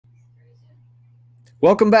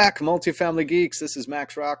Welcome back, Multifamily Geeks. This is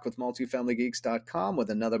Max Rock with MultifamilyGeeks.com with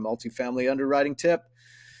another multifamily underwriting tip.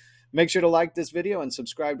 Make sure to like this video and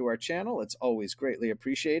subscribe to our channel. It's always greatly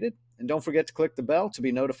appreciated. And don't forget to click the bell to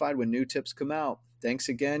be notified when new tips come out. Thanks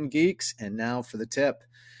again, Geeks. And now for the tip.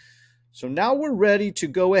 So now we're ready to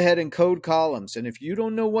go ahead and code columns. And if you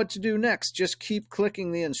don't know what to do next, just keep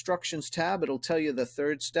clicking the instructions tab. It'll tell you the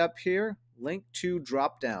third step here. Link to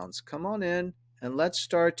drop downs. Come on in. And let's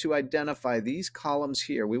start to identify these columns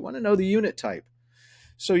here. We want to know the unit type.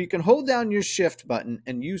 So you can hold down your shift button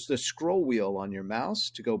and use the scroll wheel on your mouse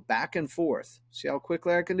to go back and forth. See how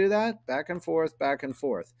quickly I can do that? Back and forth, back and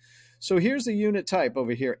forth. So here's the unit type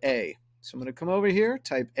over here, A. So I'm going to come over here,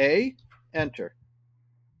 type A, enter.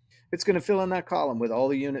 It's going to fill in that column with all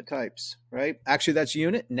the unit types, right? Actually, that's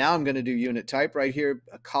unit. Now I'm going to do unit type right here,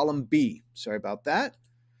 column B. Sorry about that.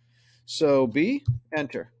 So B,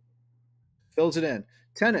 enter. Fills it in.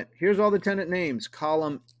 Tenant, here's all the tenant names,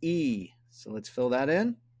 column E. So let's fill that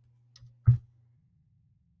in.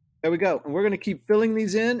 There we go. And we're going to keep filling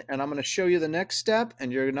these in, and I'm going to show you the next step,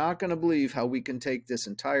 and you're not going to believe how we can take this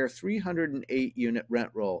entire 308 unit rent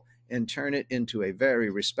roll and turn it into a very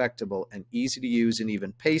respectable and easy to use, and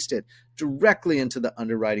even paste it directly into the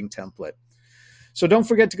underwriting template. So don't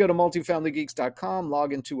forget to go to multifamilygeeks.com,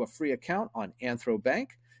 log into a free account on Anthro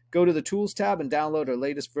Bank. Go to the Tools tab and download our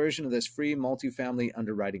latest version of this free multifamily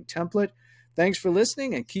underwriting template. Thanks for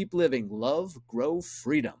listening and keep living love, grow,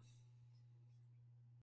 freedom.